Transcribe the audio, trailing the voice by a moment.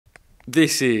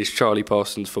This is Charlie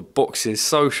Parsons for Boxing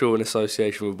Social in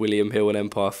association with William Hill and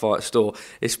Empire Fight Store.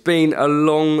 It's been a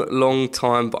long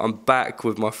time, but I'm back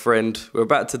with my friend. We're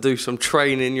about to do some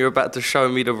training. You're about to show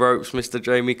me the ropes, Mr.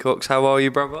 Jamie Cox. How are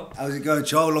you, brother? How's it going,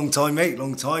 Charles? Long time, mate.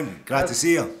 Long time. Glad to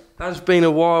see you. It's been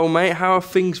a while, mate. How have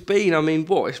things been? I mean,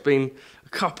 it's been a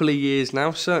couple of years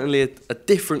now. Certainly a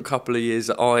different couple of years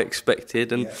that I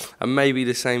expected, and maybe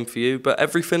the same for you. But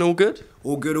everything all good?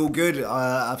 All good, all good.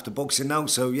 After boxing now,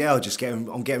 so yeah,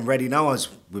 I'm getting ready now.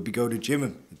 We'll be going to the gym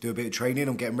and do a bit of training.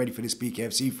 I'm getting ready for this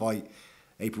BKFC fight,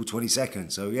 April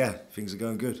 22nd. So yeah, things are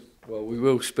going good. Well, we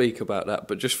will speak about that,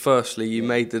 but just firstly, you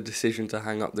made the decision to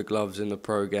hang up the gloves in the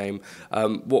pro game.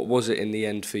 What was it in the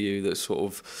end for you that sort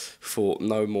of thought,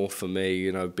 no more for me,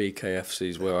 you know, BKFC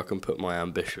is where I can put my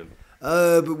ambition?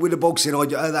 But with the boxing, at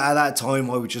that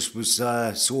time, I just was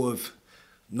sort of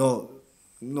not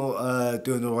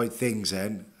doing the right things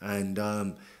then, and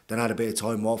then I had a bit of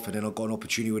time off, and then I got an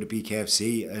opportunity with the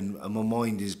BKFC, and my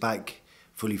mind is back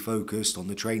fully focused on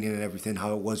the training and everything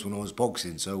how it was when I was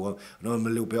boxing. So I know I'm a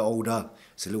little bit older,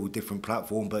 it's a little different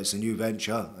platform, but it's a new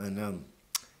venture, and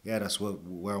yeah, that's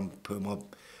where I'm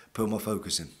putting my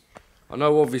focus in. I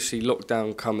know obviously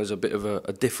lockdown come as a bit of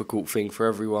a difficult thing for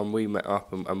everyone. We met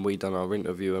up and we done our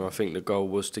interview, and I think the goal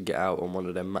was to get out on one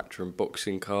of them Matchroom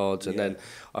boxing cards, and then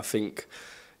I think,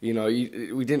 you know,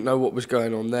 we didn't know what was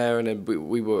going on there, and then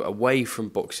we were away from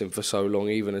boxing for so long.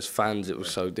 Even as fans, it was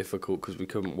so difficult because we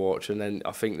couldn't watch. And then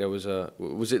I think there was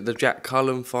it the Jack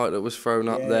Cullen fight that was thrown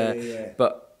up there,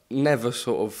 but never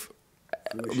sort of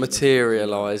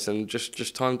materialised, and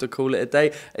just time to call it a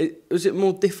day. Was it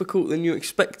more difficult than you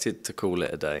expected to call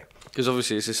it a day? Because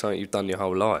obviously this is something you've done your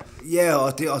whole life. Yeah,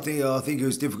 I think it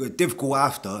was difficult. Difficult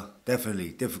after, definitely.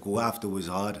 Difficult after was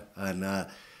hard, and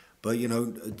but you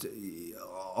know,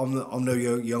 I'm no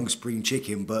young spring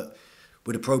chicken, but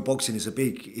with the pro boxing,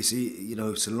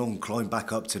 it's a long climb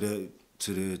back up to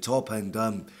the top, and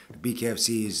the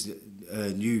BKFC is a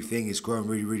new thing. It's growing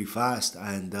really fast,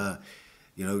 and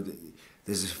you know,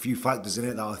 there's a few factors in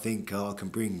it that I think I can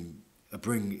bring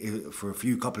for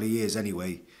a couple of years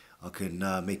anyway. I can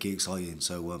make it exciting,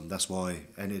 so that's why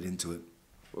I entered into it.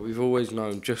 Well, we've always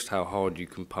known just how hard you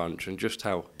can punch and just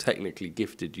how technically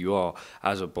gifted you are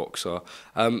as a boxer.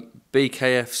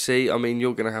 BKFC, I mean,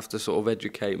 you're going to have to sort of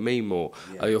educate me more.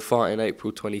 Yeah. You're fighting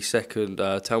April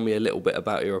 22nd. Tell me a little bit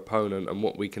about your opponent and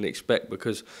what we can expect,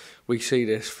 because we see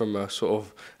this from a sort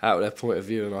of out of their point of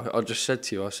view. And I just said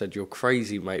to you, I said, you're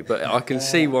crazy, mate. But I can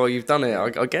see why you've done it.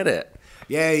 I get it.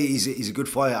 Yeah, he's a good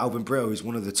fighter. Alvin Brito is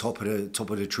one of the top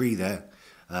of the tree there.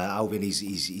 Alvin,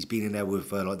 he's been in there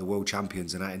with like the world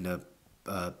champions and that in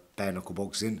the bare knuckle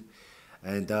boxing,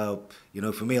 and you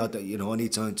know, for me, I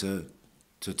need someone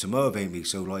to motivate me.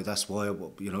 So like that's why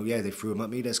they threw him at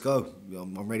me. Let's go.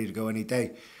 I'm ready to go any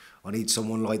day. I need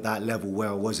someone like that level where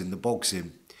I was in the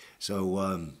boxing.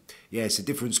 So yeah, it's a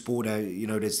different sport. You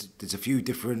know, there's a few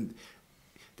different.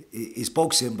 It's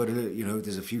boxing, but you know,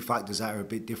 there's a few factors that are a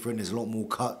bit different. There's a lot more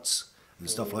cuts and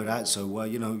stuff like that. So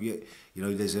you know,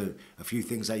 there's a few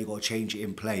things that you got to change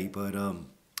in play. But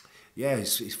yeah,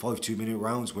 it's 5 2-minute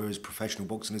rounds, whereas professional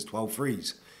boxing is 12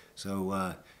 threes.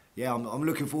 So yeah, I'm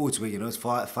looking forward to it. You know, it's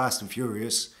fast and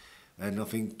furious, and I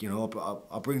think, you know,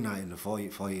 I'll bring that in the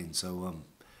fighting. So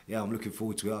yeah, I'm looking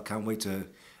forward to it. I can't wait to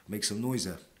make some noise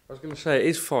there. I was going to say, it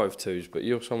is 5-2s, but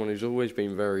you're someone who's always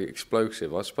been very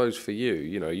explosive. I suppose for you,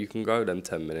 you know, you can go them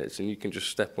 10 minutes and you can just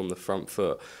step on the front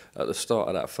foot at the start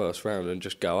of that first round and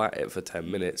just go at it for 10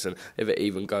 minutes, and if it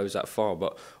even goes that far.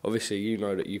 But obviously you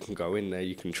know that you can go in there,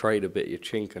 you can trade a bit, your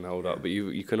chin can hold up, but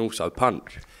you can also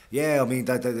punch. Yeah, I mean,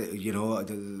 you know,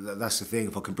 that's the thing.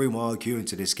 If I can bring my IQ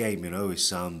into this game, you know,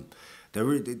 it's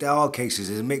there are cases.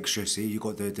 There's a mixture. See, you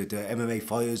got the MMA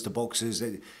fighters, the boxers.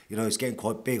 You know, it's getting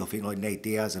quite big. I think like Nate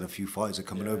Diaz and a few fighters are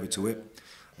coming over to it,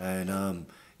 and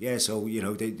yeah. So you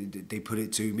know, they put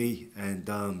it to me, and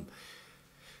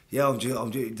yeah,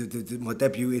 my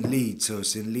debut in Leeds. So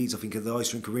it's in Leeds, I think, at the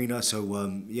Ice Rink Arena.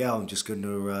 So yeah, I'm just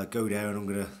gonna go there and I'm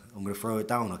gonna throw it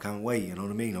down. I can't wait. You know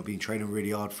what I mean? I've been training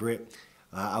really hard for it.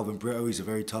 Alvin Brito is a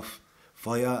very tough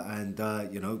fighter, and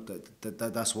you know,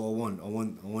 that's what I want. I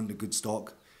want the good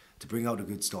stock, to bring out the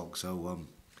good stock. So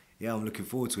yeah, I'm looking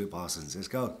forward to it, Parsons. Let's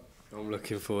go. I'm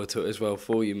looking forward to it as well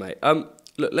for you, mate.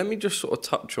 Look, let me just sort of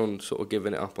touch on sort of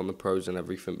giving it up on the pros and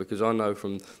everything, because I know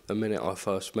from the minute I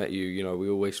first met you, you know, we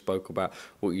always spoke about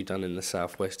what you've done in the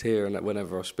Southwest here, and that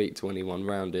whenever I speak to anyone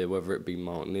round here, whether it be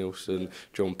Mark Nielsen,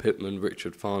 John Pittman,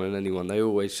 Richard Farnan, anyone, they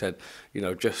always said, you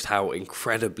know, just how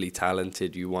incredibly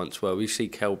talented you once were. We see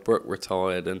Kell Brook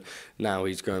retired, and now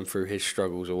he's going through his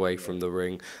struggles away from the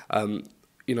ring.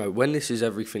 you know, when this is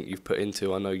everything you've put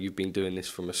into, I know you've been doing this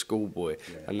from a schoolboy,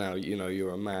 Yeah. and now, you know,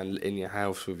 you're a man in your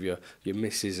house with your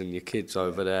missus and your kids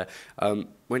over there.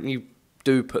 When you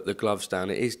do put the gloves down,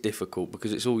 it is difficult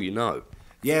because it's all you know.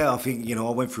 Yeah, I think, you know,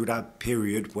 I went through that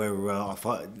period where I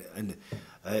fight, and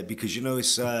because, you know,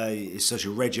 it's such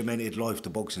a regimented life, the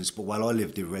boxing sport. Well, I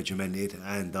lived it regimented,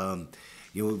 and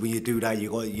you know, when you do that,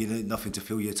 you know, nothing to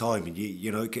fill your time, and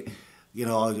you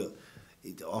know,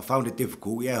 I found it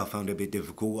difficult. Yeah, I found it a bit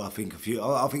difficult. I think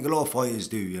I think a lot of fighters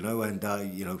do, you know, and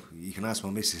you know, you can ask my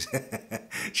missus,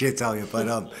 she'll tell you. But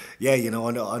yeah, you know,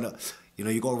 I know, you know,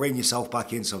 you got to rein yourself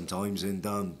back in sometimes, and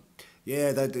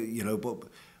yeah, that, you know, but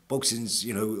boxing's,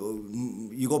 you know,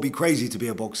 you got to be crazy to be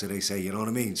a boxer, they say, you know what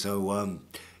I mean? So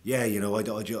yeah, you know,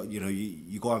 you know,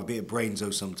 you got to have a bit of brains though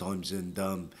sometimes, and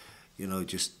you know,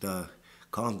 just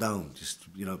calm down, just,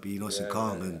 you know, be nice and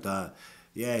calm, and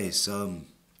yeah, it's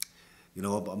you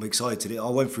know, I'm excited today. I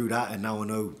went through that, and now I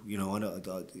know, you know,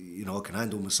 you know, I can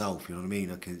handle myself. You know what I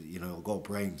mean? I can, you know, I've got a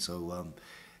brain. So,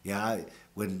 yeah,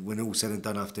 when all's said and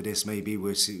done after this, maybe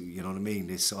we'll see. You know what I mean?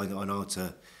 This I know how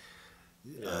to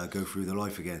go through the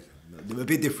life again. A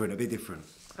bit different, a bit different.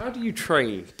 How do you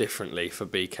train differently for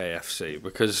BKFC?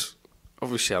 Because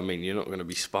obviously, I mean, you're not going to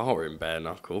be sparring bare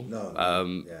knuckle. No.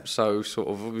 Yeah. So sort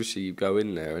of obviously you go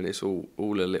in there and it's all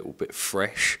a little bit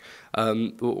fresh.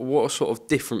 What sort of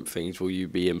different things will you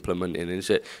be implementing?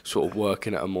 Is it sort of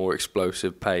working at a more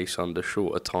explosive pace under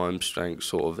shorter time strength?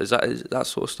 Sort of is that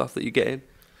sort of stuff that you get in?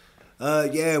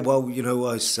 Yeah. Well, you know,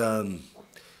 it's a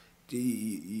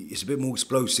bit more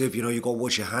explosive. You know, you got to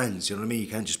watch your hands. You know what I mean? You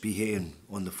can't just be hitting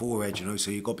on the forehead. You know, so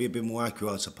you got to be a bit more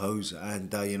accurate, I suppose,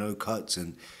 and you know, cuts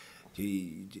and.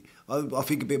 I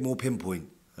think a bit more pinpoint,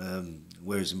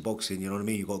 whereas in boxing, you know what I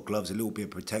mean, you've got gloves, a little bit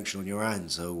of protection on your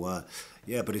hands, so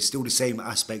yeah, but it's still the same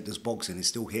aspect as boxing. It's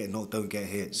still hit and not don't get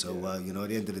hit, so you know, at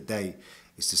the end of the day,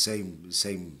 it's the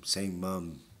same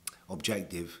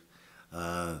objective,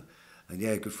 and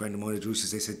yeah, a good friend of mine, Drew,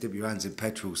 they said dip your hands in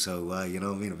petrol, so you know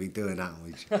what I mean, I've been doing that,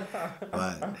 which,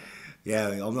 but yeah,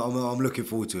 I'm looking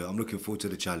forward to it. I'm looking forward to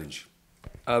the challenge.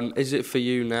 Is it for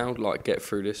you now, like, get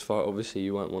through this fight? Obviously,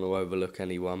 you won't want to overlook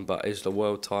anyone, but is the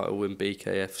world title in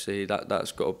BKFC,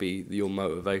 that's got to be your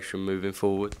motivation moving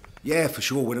forward? Yeah, for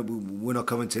sure. When I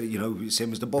come into, you know,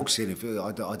 same as the boxing, if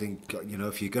I think, you know,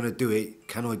 if you're going to do it,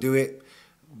 can I do it?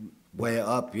 Weigh it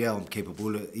up, yeah, I'm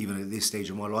capable, even at this stage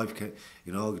of my life,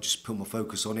 you know, I'll just put my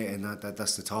focus on it, and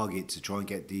that's the target, to try and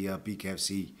get the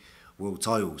BKFC world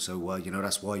title. So, you know,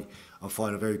 that's why I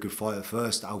find a very good fighter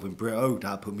first, Alvin Brito.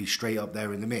 That put me straight up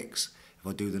there in the mix. If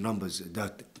I do the numbers,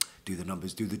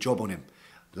 do the job on him,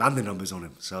 land the numbers on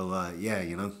him. So, yeah,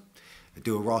 you know,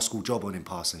 do a rascal job on him,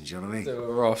 Parsons, you know what I mean? Do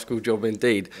a rascal job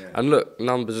indeed. Yeah. And look,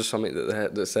 numbers are something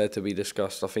that's there to be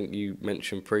discussed. I think you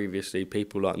mentioned previously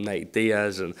people like Nate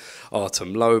Diaz and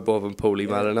Artem Lobov and Paulie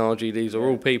Malignaggi. These are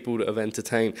all people that have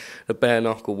entertained the bare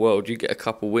knuckle world. You get a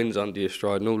couple wins under your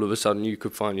stride and all of a sudden you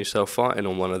could find yourself fighting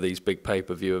on one of these big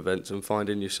pay-per-view events and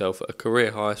finding yourself at a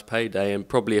career highest payday and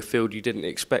probably a field you didn't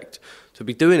expect to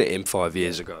be doing it in 5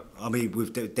 years ago. I mean,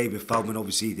 with David Feldman,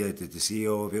 obviously the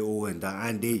CEO of it all, and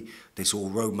Andy, they sort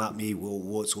of roadmap me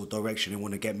what sort of direction they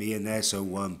want to get me in there. So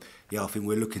yeah, I think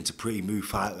we're looking to pretty move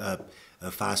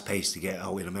fast pace to get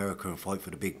out in America and fight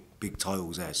for the big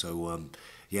titles there. So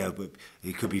yeah, but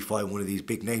he could be fighting one of these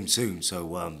big names soon.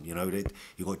 So you know,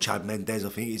 you got Chad Mendez, I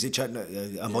think, is it Chad?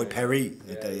 Mike Perry,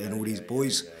 and all these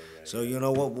boys. So you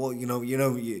know what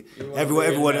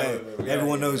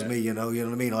everyone knows me. You know what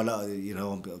I mean. You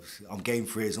know, I'm game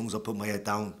for it as long as I put my head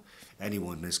down.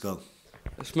 Anyone, let's go.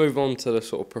 Let's move on to the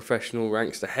sort of professional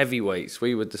ranks, the heavyweights.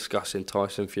 We were discussing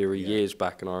Tyson Fury years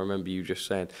back, and I remember you just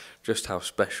saying just how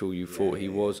special you thought he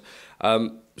was.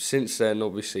 Since then,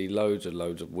 obviously, loads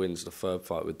of wins. The third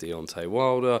fight with Deontay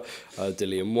Wilder,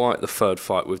 Dillian White, the third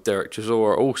fight with Derek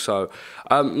Chisora also.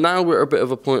 Now we're at a bit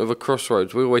of a point of a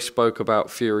crossroads. We always spoke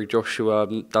about Fury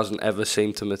Joshua, doesn't ever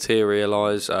seem to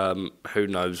materialise. Who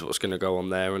knows what's going to go on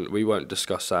there, and we won't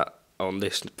discuss that on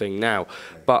this thing now.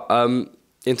 But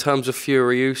in terms of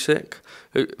Fury-Usyk,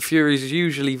 Fury's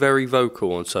usually very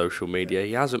vocal on social media.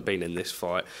 He hasn't been in this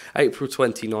fight. April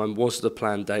 29 was the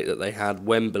planned date that they had,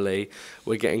 Wembley.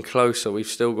 We're getting closer. We've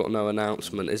still got no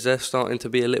announcement. Is there starting to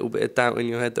be a little bit of doubt in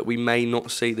your head that we may not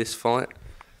see this fight?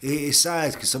 It's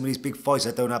sad because some of these big fights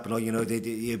that don't happen, you know,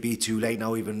 it'd be too late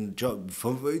now. Even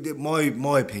from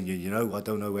my opinion, you know, I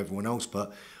don't know everyone else,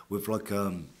 but with like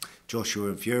Joshua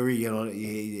and Fury, you know,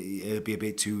 it'd be a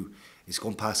bit too. It's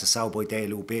gone past the sell-by day a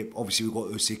little bit. Obviously, we've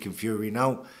got Usyk and Fury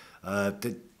now.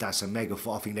 That's a mega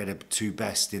fight. I think they're the two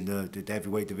best in the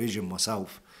heavyweight division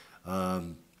myself.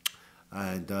 And,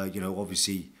 you know,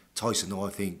 obviously, Tyson, I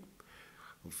think,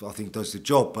 I think does the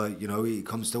job. But you know, it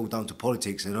comes still down to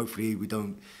politics, and hopefully we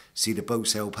don't see the boat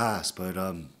sail past. But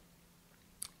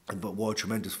what a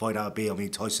tremendous fight that would be. I mean,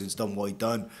 Tyson's done what he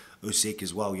done. Usyk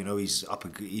as well. You know, he's up.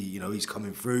 You know, he's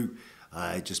coming through.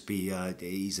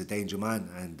 He's a danger man,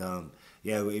 and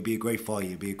yeah, it'd be a great fight.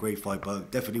 It'd be a great fight,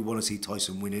 but definitely want to see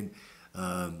Tyson winning.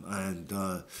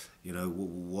 You know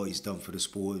what he's done for the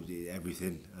sport,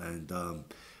 everything,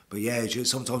 but yeah, just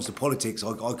sometimes the politics.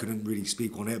 I couldn't really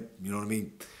speak on it. You know what I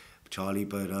mean, Charlie?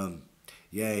 But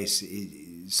yeah,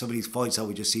 some of these fights that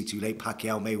we just see too late.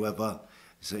 Pacquiao, Mayweather.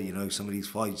 So you know, some of these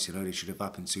fights, you know, they should have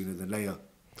happened sooner than later.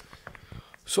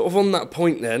 Sort of on that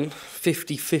point then,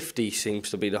 50-50 seems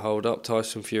to be the hold-up.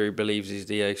 Tyson Fury believes he's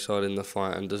the A-side in the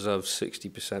fight and deserves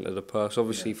 60% of the purse.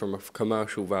 Obviously, from a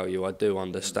commercial value, I do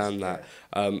understand that.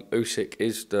 Usyk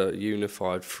is the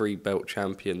unified three-belt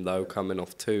champion, though, coming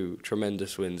off 2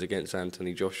 tremendous wins against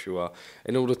Anthony Joshua.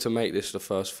 In order to make this the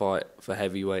first fight for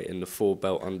heavyweight in the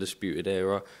 4-belt undisputed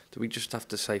era, do we just have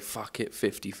to say, fuck it,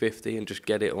 50-50 and just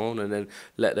get it on and then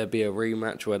let there be a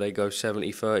rematch where they go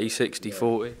 70-30,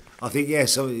 60-40? I think, yeah,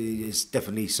 so it's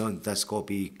definitely something that's got to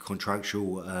be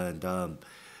contractual, and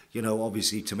you know,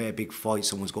 obviously to make a big fight,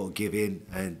 someone's got to give in,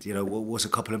 and you know, what's a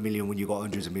couple of million when you got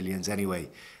hundreds of millions anyway?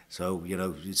 So you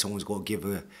know, someone's got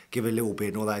to give a little bit,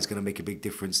 and all that is going to make a big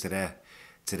difference to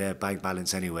their bank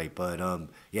balance anyway. But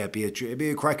yeah, it'd be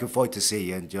a cracking fight to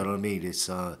see, and you know what I mean? It's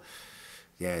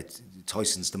yeah,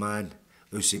 Tyson's the man.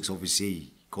 Usyk's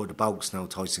obviously got the belts now.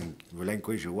 Tyson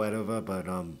relinquished or whatever, but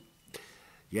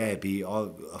yeah, it'd be a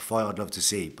fight I'd love to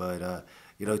see. But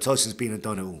you know, Tyson's been and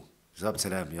done it all. It's up to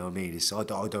them. You know what I mean? I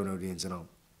don't know the ins and outs.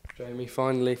 Jamie,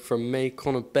 finally from me,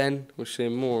 Conor Benn. We're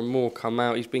seeing more and more come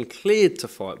out. He's been cleared to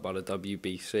fight by the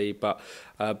WBC, but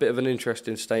a bit of an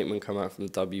interesting statement come out from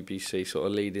the WBC, sort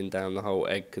of leading down the whole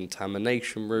egg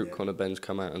contamination route. Yeah. Conor Benn's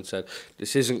come out and said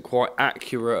this isn't quite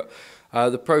accurate.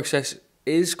 The process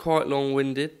is quite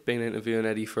long-winded. Been interviewing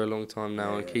Eddie for a long time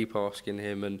now, and keep asking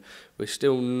him, and we're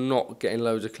still not getting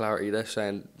loads of clarity. They're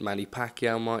saying Manny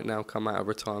Pacquiao might now come out of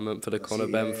retirement for the Conor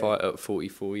Benn fight at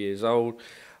 44 years old.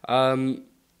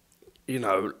 You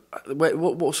know,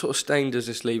 what sort of stain does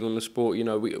this leave on the sport? You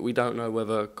know, we don't know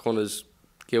whether Conor's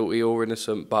guilty or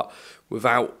innocent, but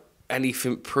without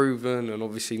anything proven and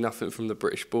obviously nothing from the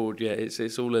British board yet,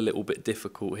 it's all a little bit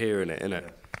difficult hearing it, isn't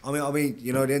it? I mean,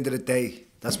 you know, at the end of the day,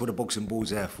 that's what the boxing board's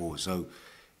there for. So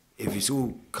if it's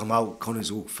all come out,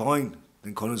 Conor's all fine,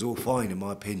 then Conor's all fine, in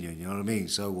my opinion. You know what I mean?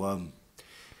 So,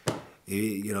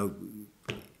 you know,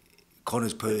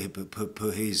 Conor's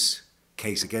put his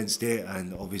case against it,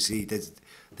 and obviously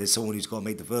there's someone who's got to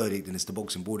make the verdict, and it's the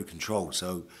boxing board of control.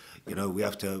 So, you know, we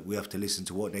have to listen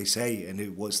to what they say,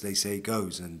 and what they say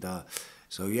goes. And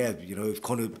so yeah, you know, if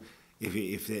Conor,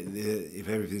 if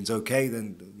everything's okay,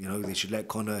 then you know they should let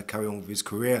Conor carry on with his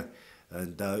career.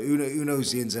 And who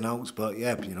knows the ins and outs? But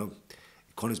yeah, you know,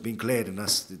 Conor's been cleared, and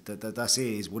that's it.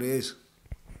 Is what it is.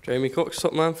 Jamie Cox,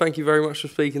 top man, thank you very much for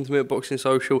speaking to me at Boxing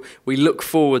Social. We look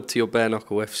forward to your Bare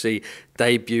Knuckle FC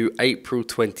debut, April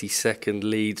 22nd,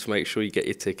 Leeds. Make sure you get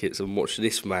your tickets and watch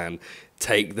this man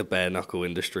take the bare knuckle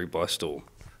industry by storm.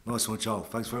 Nice one, Charles.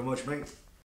 Thanks very much, mate.